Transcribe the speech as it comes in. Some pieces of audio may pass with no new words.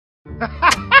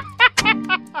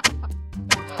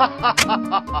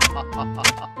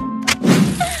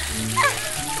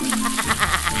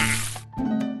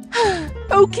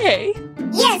Okay.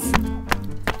 Yes.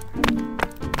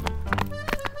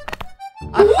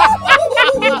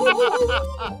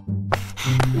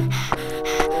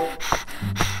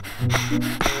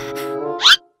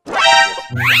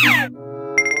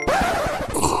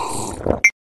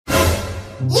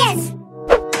 Yes.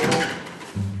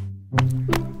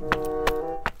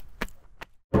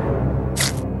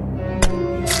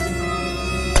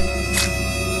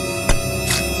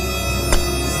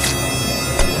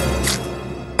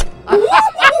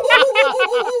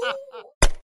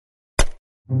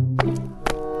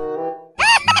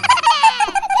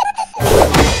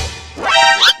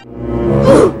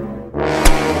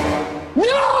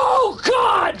 No,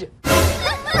 God!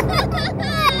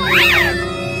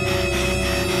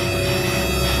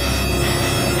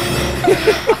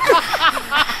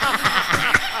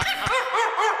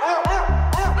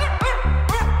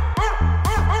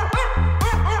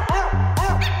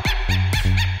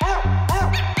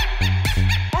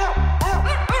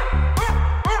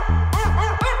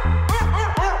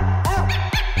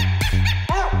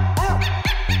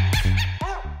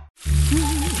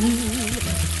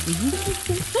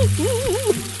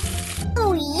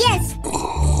 Oh, yes.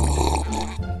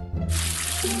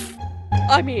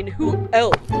 I mean, who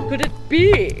else could it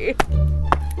be?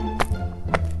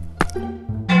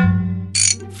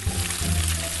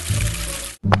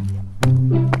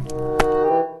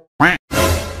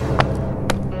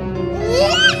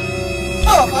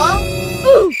 Uh-huh.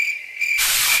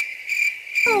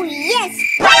 Oh, yes.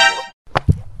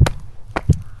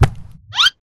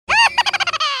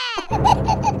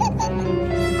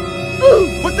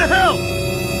 What the hell?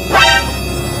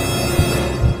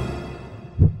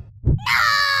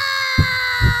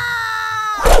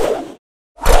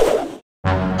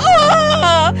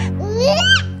 Ah!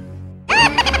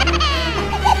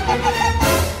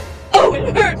 Oh,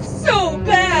 it hurts so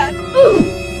bad!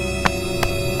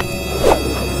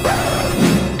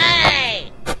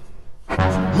 Hey!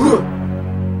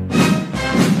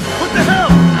 What the hell?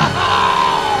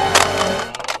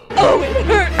 Oh, it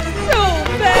hurts so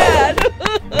bad!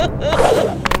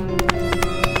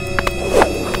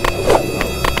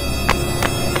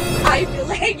 I will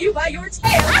hang you by your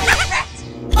tail, you rat!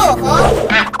 Uh-huh.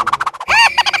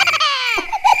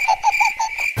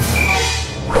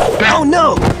 Oh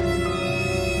no!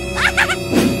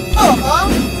 Uh-huh.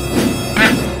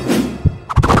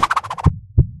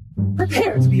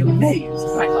 Prepare to be amazed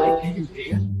by my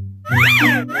beauty.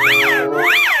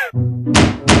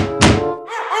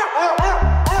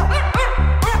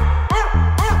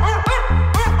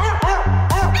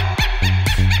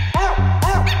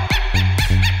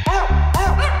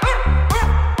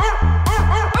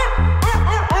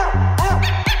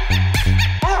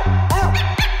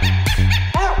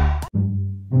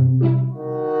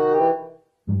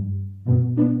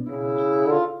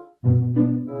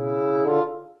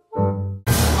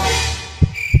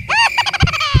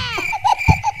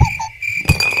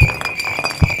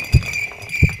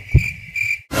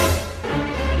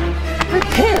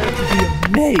 Prepare to be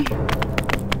amazed.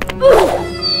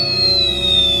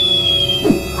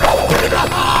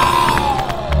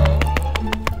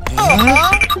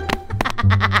 Uh-huh.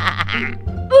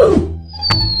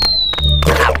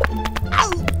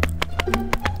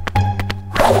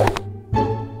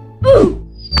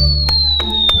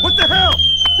 What the hell?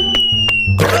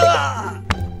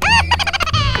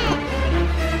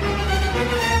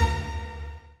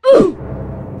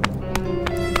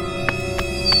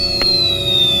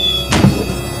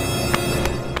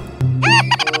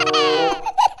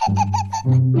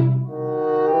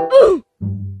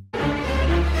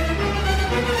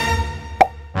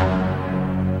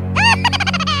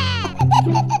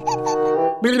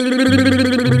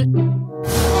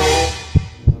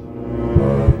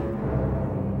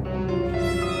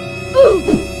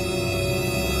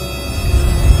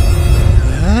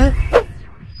 Huh? Ah!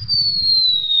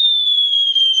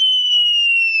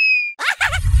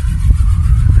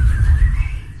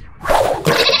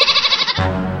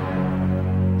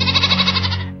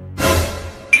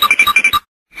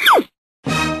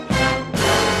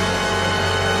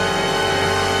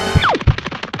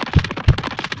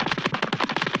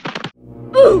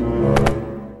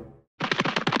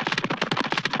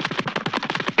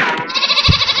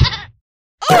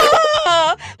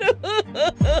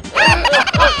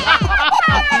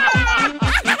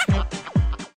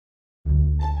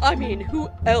 I mean, who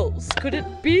else could it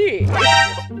be?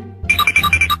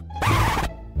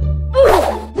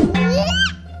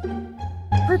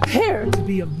 Prepare to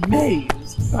be amazed.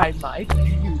 amazed by my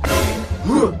beauty.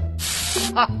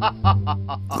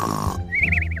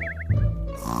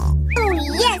 Oh,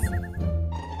 yes!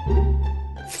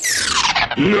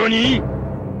 NANI?!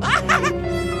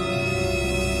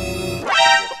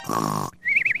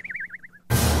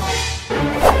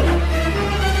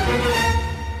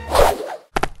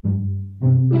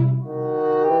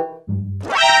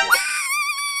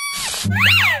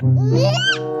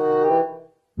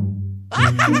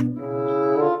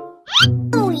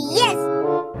 Oh, yes!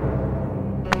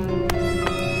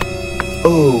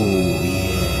 Oh,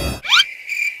 yeah.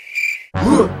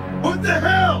 What the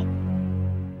hell?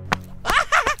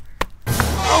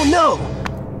 Oh no!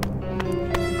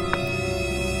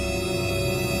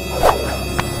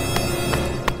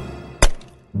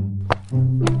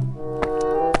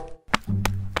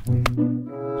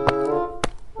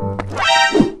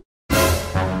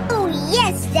 Oh,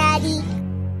 yes, Daddy!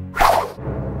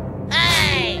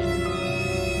 Hey!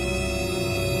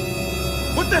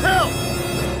 What the hell?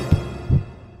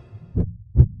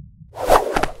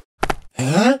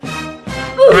 Huh?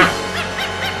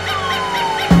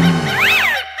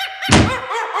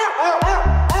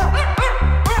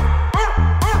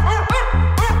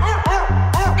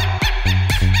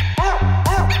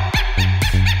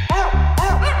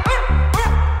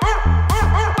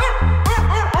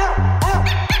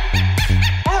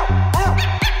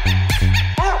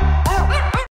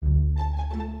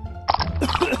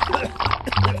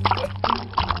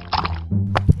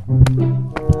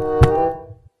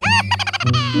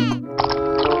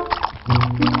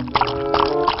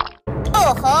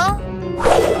 Uh-huh!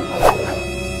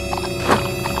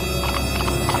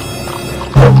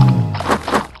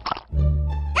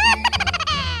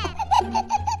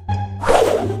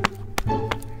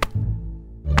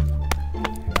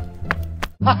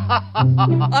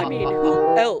 I mean,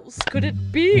 who else could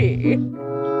it be?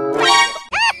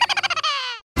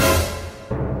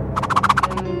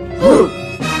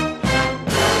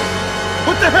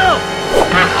 What the hell?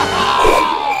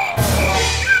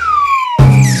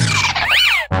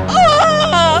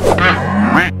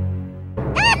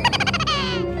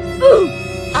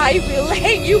 I will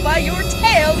hang you by your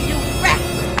tail, you rat!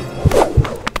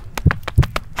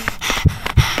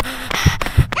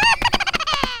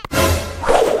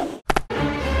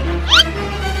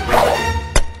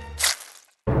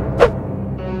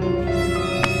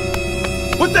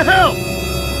 What the hell?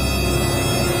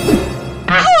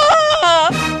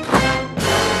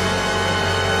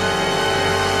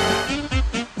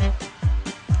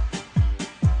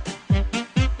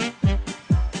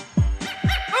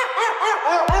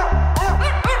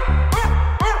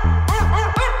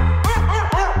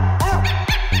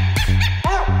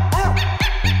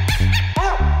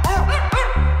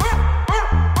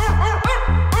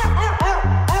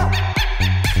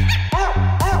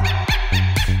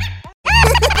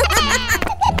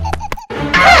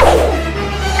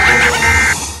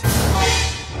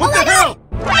 What the hell?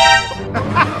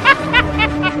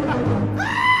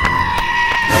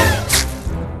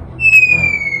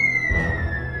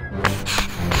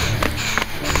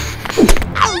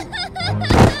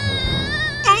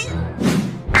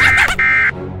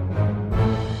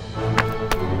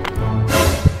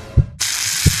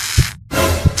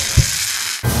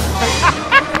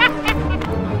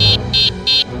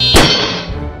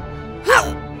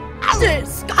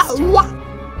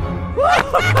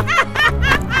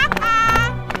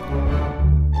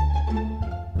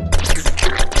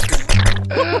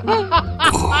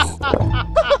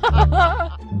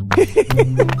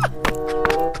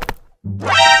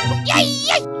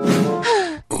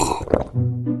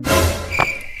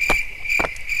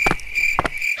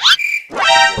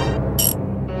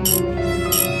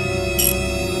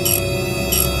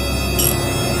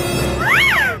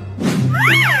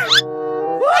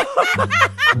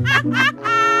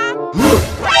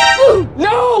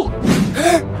 No!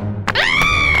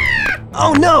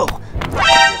 Oh no!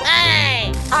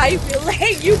 Hey! I will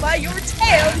hang you by your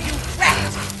tail, you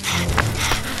rat!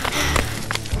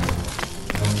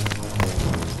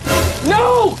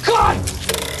 No! God!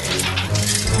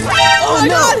 Oh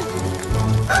no!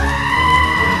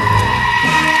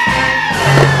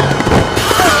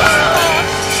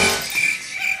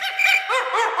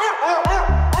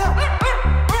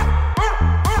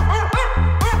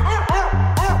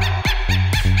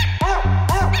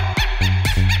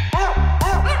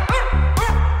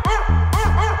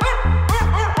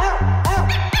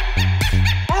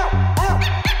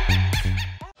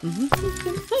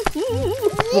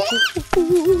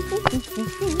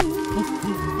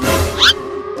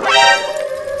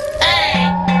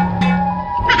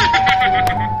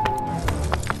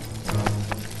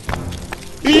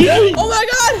 Oh my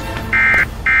god!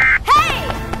 Hey!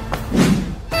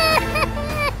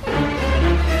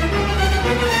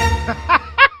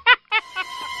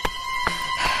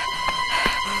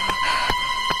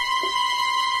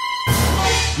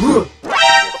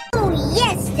 Oh,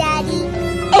 yes, Daddy.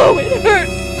 Oh, it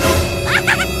hurts!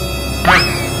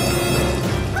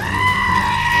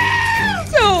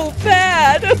 So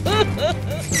bad!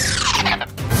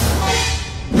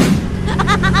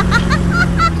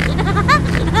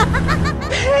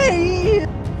 Hey!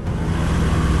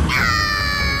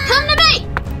 Come to me!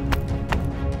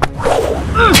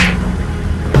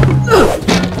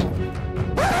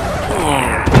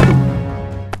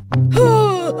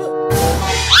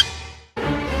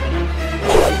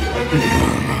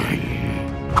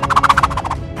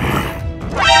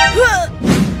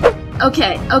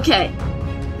 Okay, okay.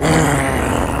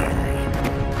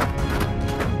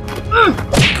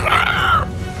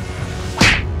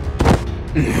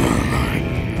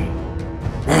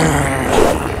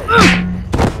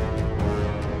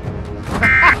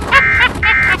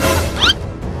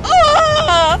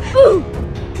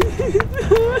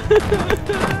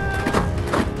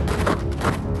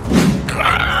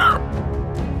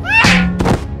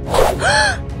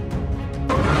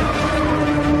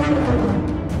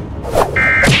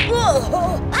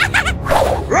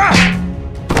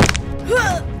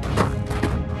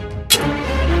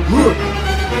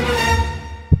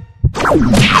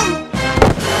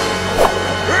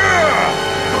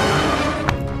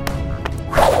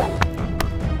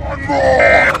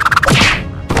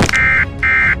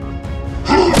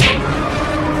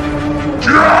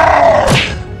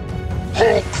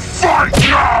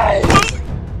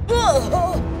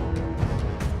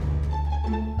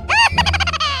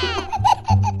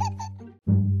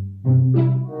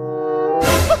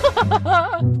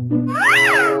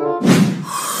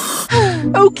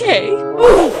 Okay.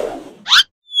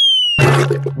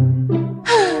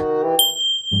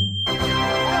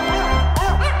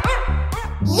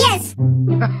 Yes!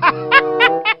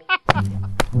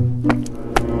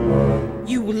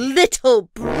 You little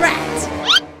brat!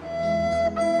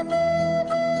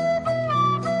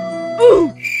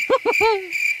 Ooh.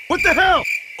 What the hell?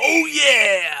 Oh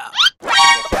yeah!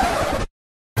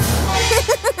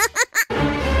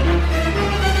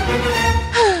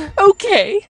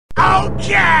 Okay.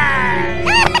 Okay!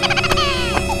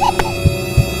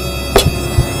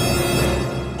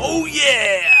 Oh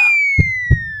yeah!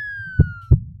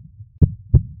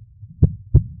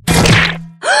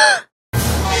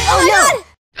 Oh, no!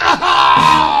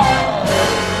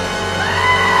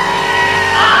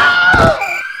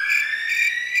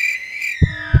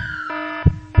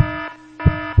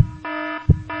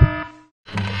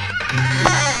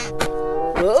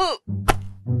 Oh.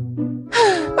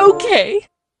 Okay.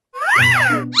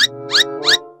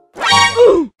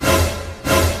 Ooh.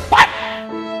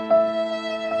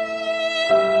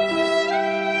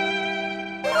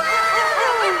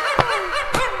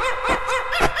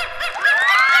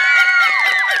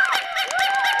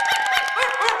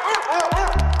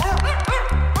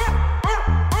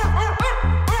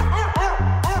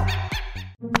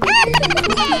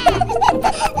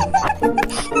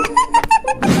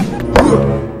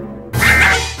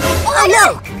 Oh, no!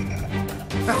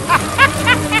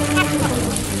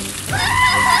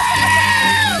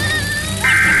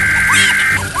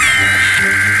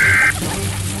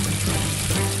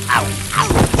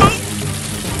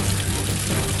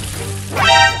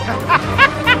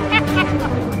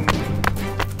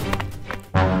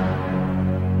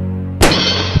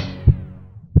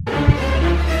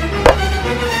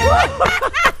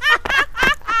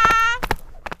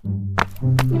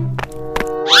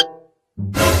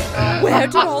 Where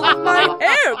did all of my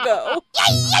hair go?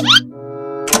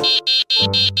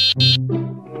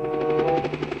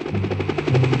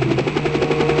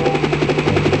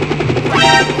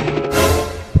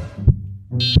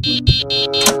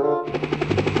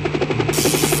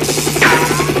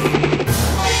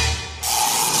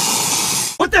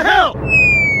 What the hell?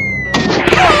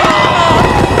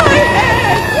 My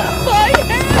head! My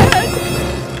head!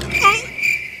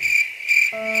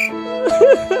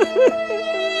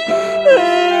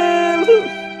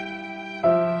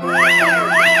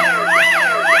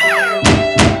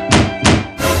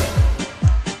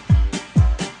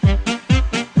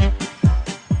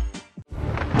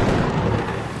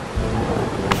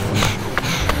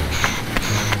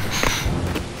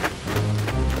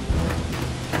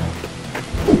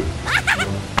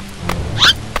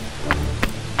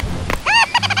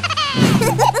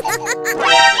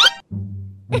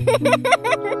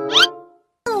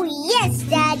 Oh, yes,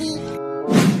 Daddy.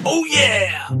 Oh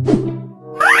yeah!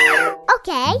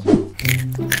 Okay.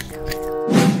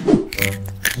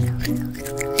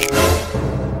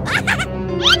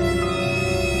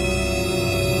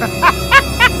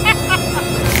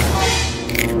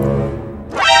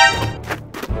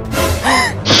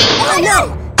 Oh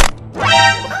no!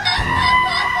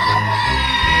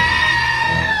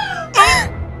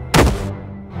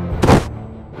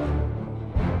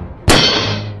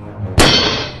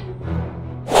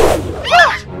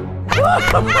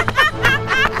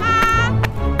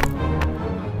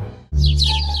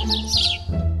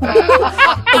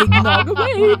 Eggnog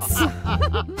awaits.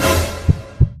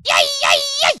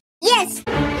 Yes!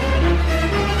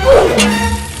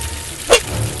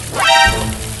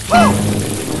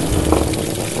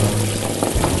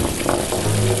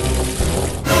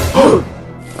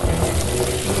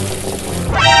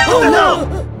 What the hell?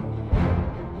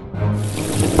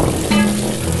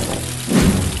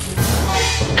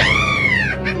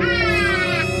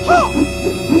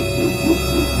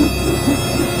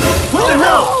 What the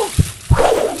hell?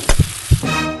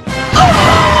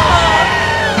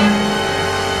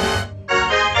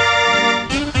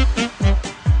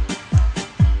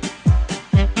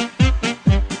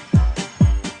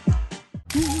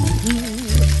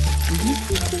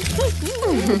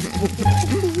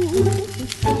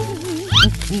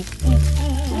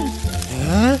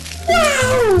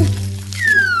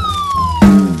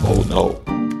 Oh no.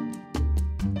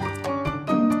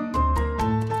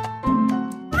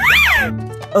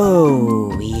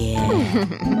 Oh, yeah.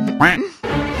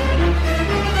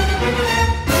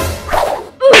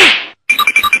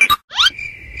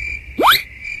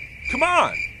 Come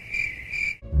on.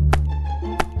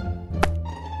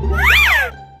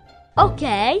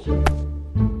 Okay.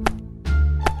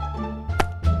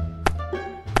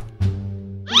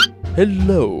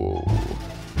 Hello.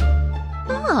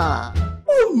 Ah.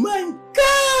 Oh my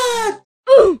god!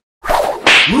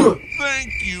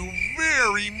 Thank you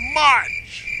very much.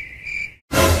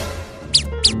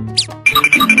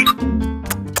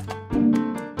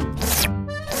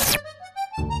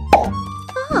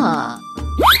 Ah.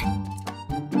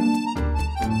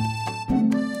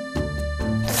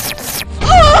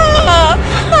 Ah!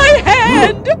 My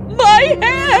hand! My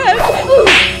hand!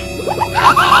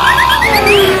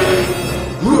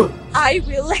 I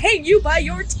will hang you by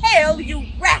your tail, you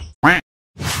rat!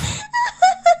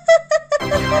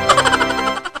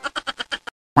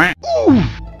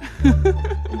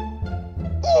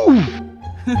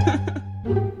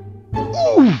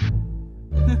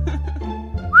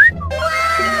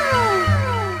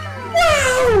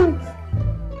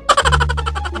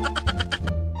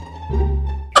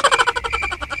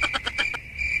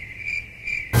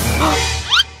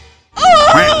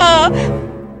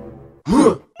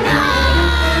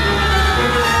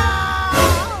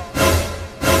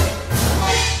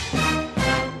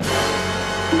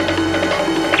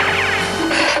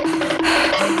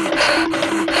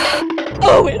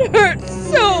 Oh, it hurts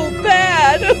so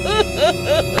bad!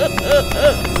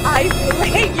 I will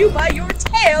hang you by your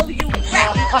tail, you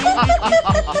rat!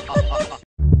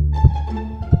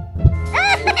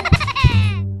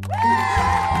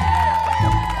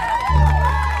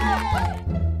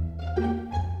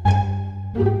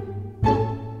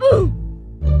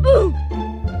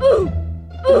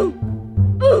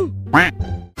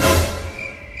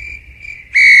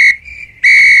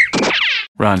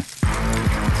 Run.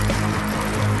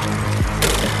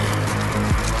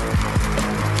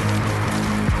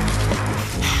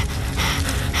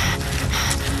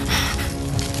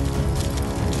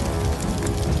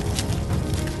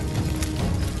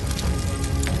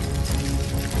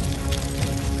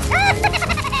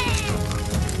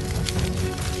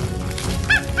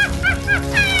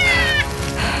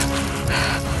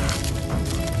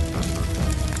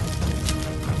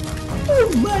 Oh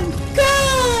my god!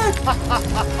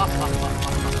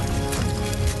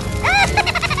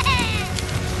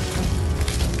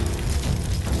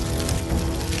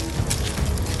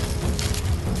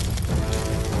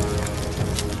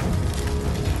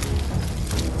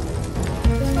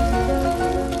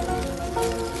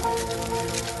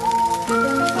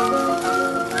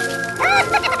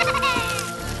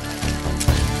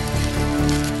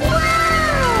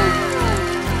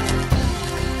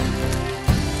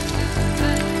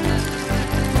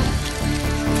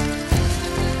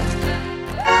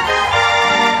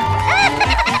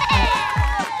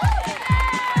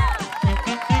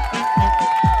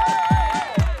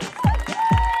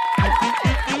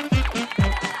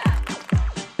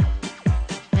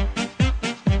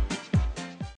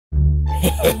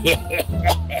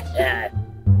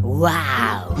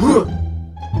 Wow.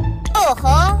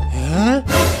 Uh-huh.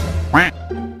 Huh?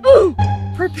 Ooh!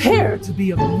 Prepare Prepare to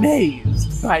be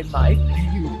amazed by my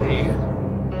beauty.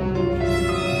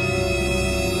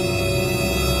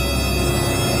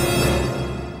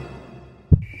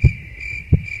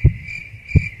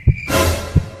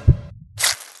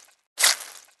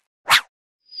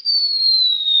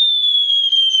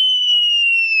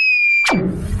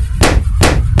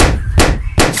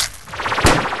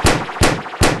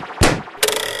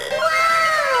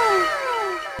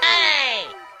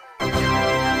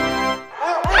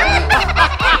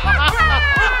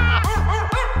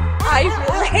 I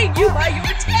will hang you by your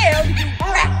tail, you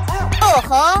rat!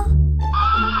 Uh-huh.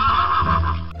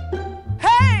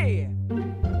 Hey!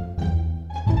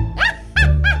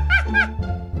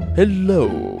 Hello.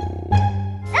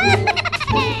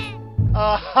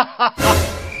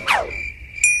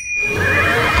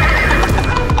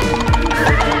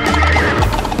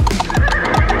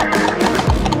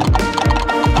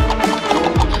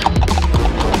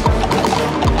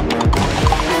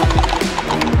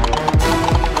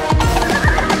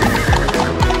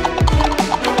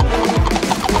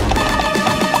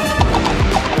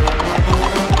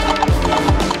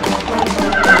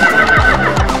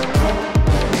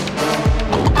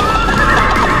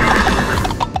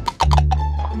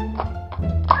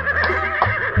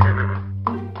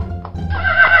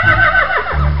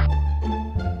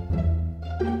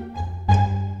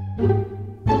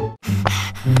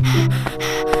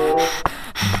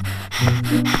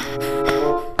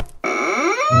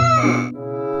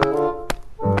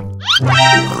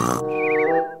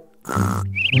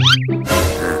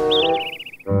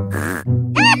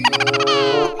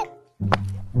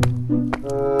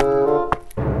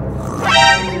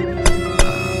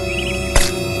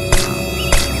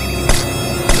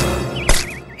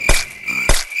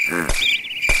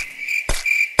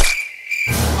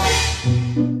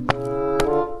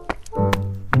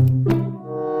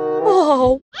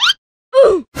 Oh.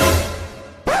 Ooh.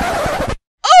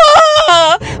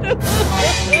 Ah!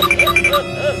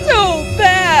 So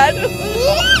bad.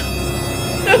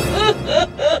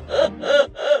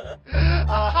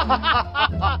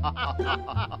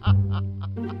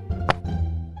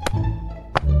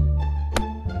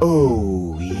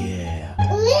 Oh, yeah.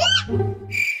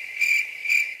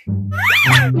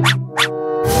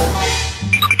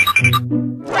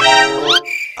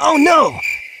 Oh, no!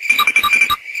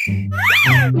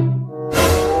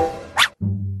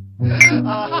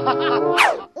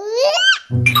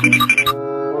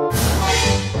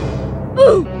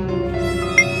 Ooh.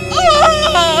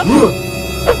 Ah!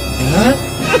 Huh?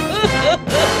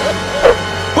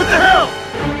 What the hell?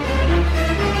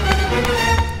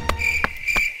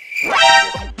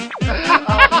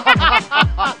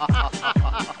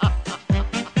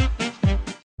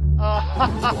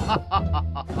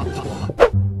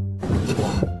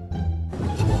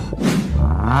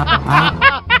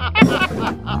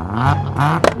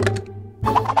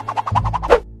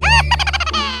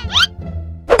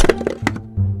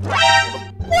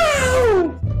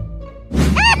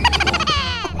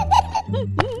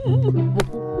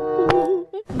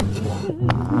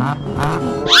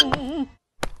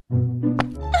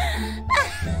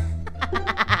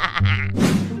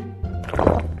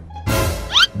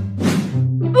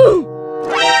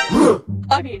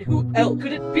 I mean, who else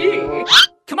could it be?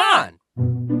 Come on!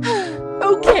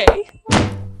 Okay.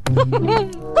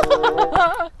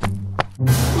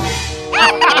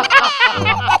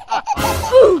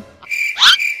 Ooh.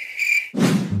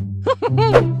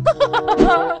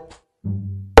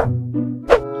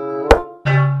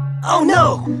 Oh,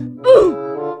 no! Ooh.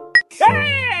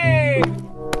 Hey!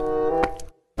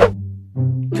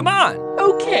 Come on!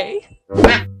 Okay.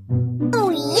 Oh,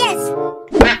 yes.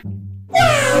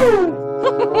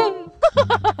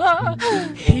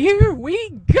 Here we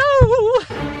go.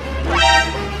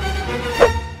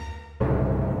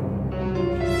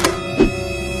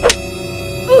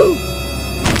 Ooh.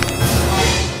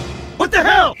 What the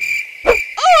hell?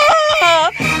 Ah!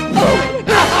 Oh, so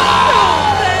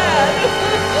bad.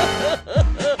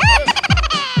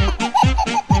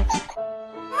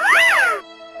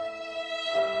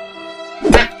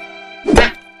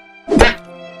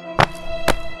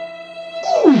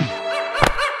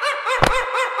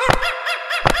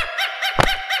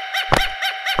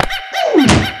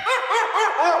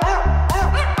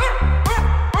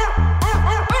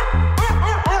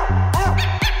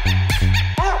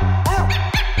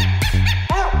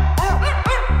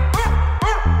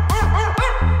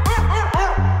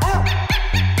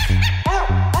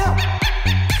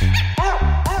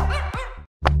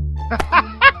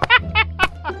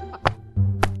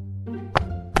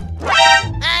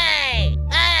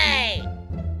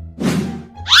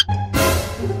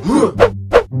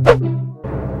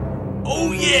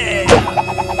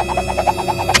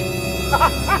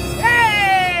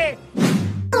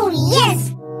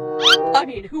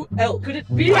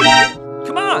 Pear,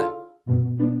 come on.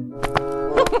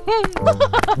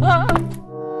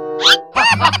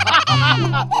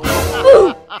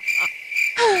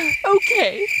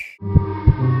 Okay.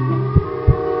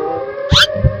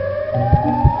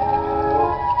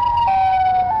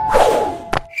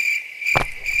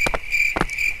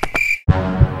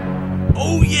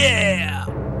 Oh yeah!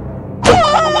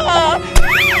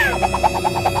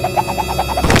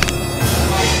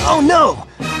 Oh no!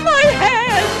 My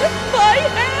hand! My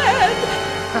hand!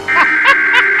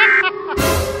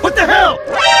 What the hell?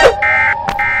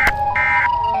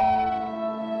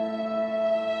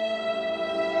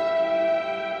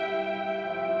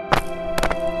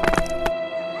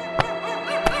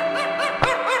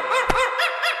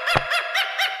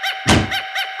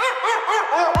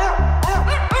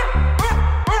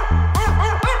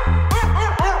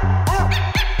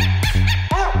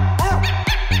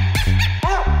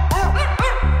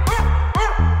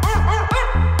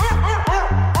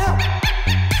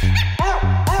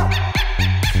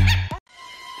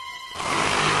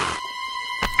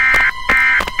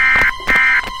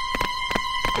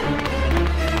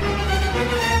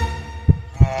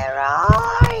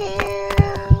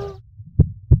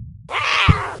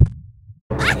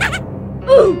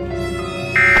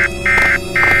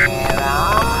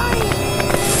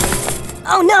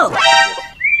 Oh no!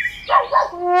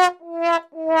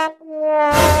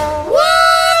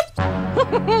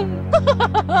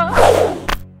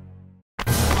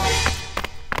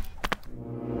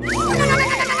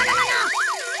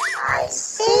 I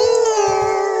see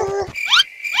you.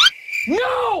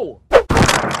 No!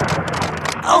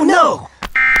 Oh no!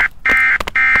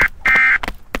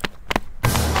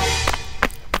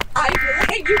 I will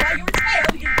hang you by your tail,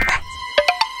 you rat!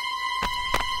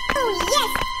 Oh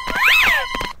yes!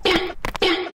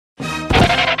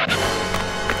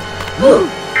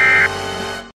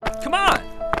 Come on!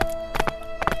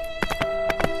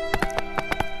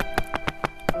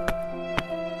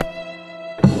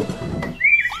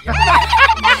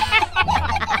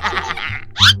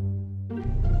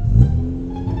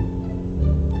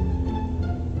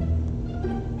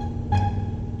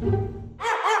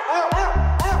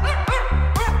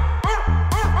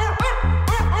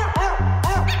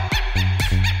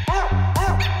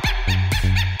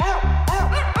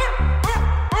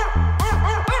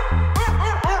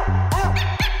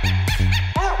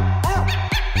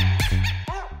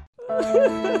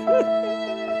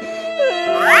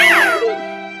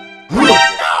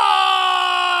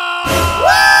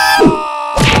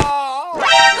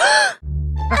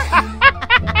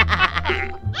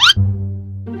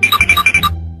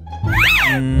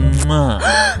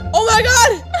 Oh my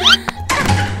god!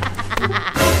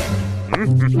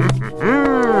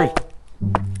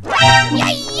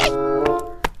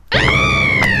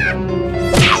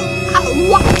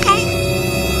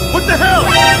 What the hell?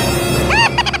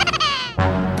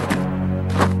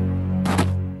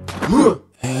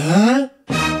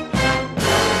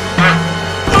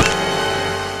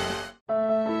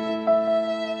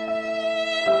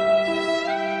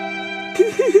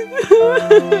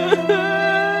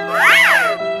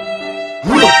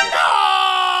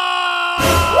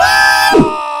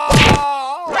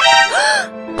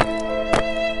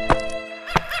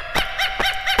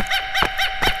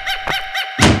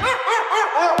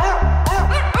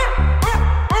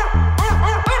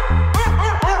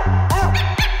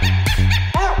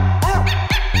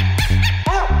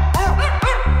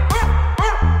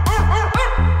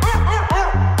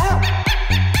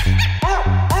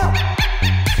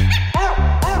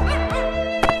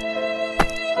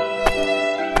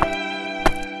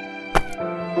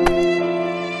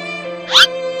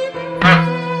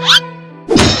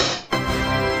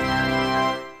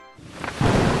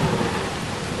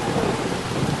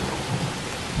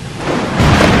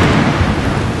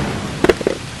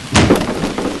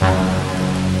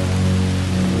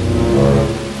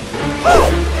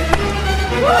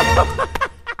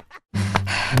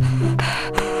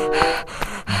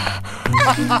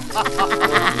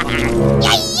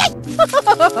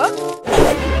 Huh?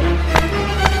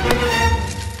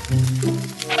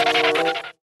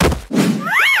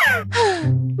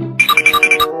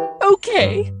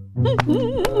 Okay.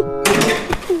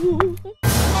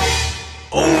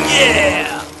 Oh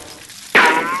yeah!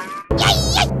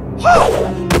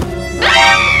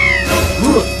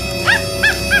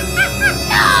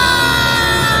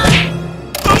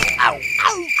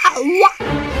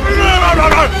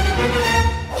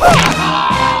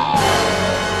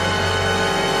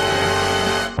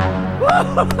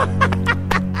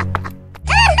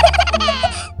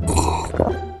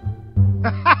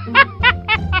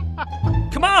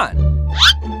 Come on!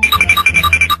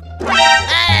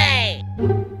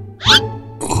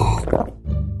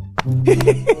 Oh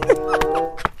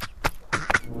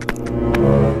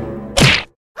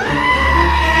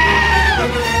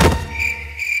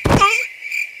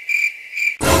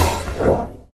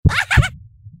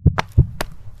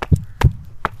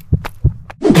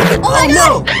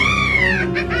no!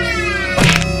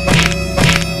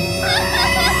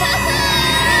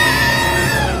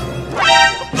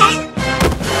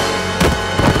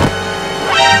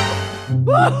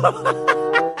 Ha ha ha!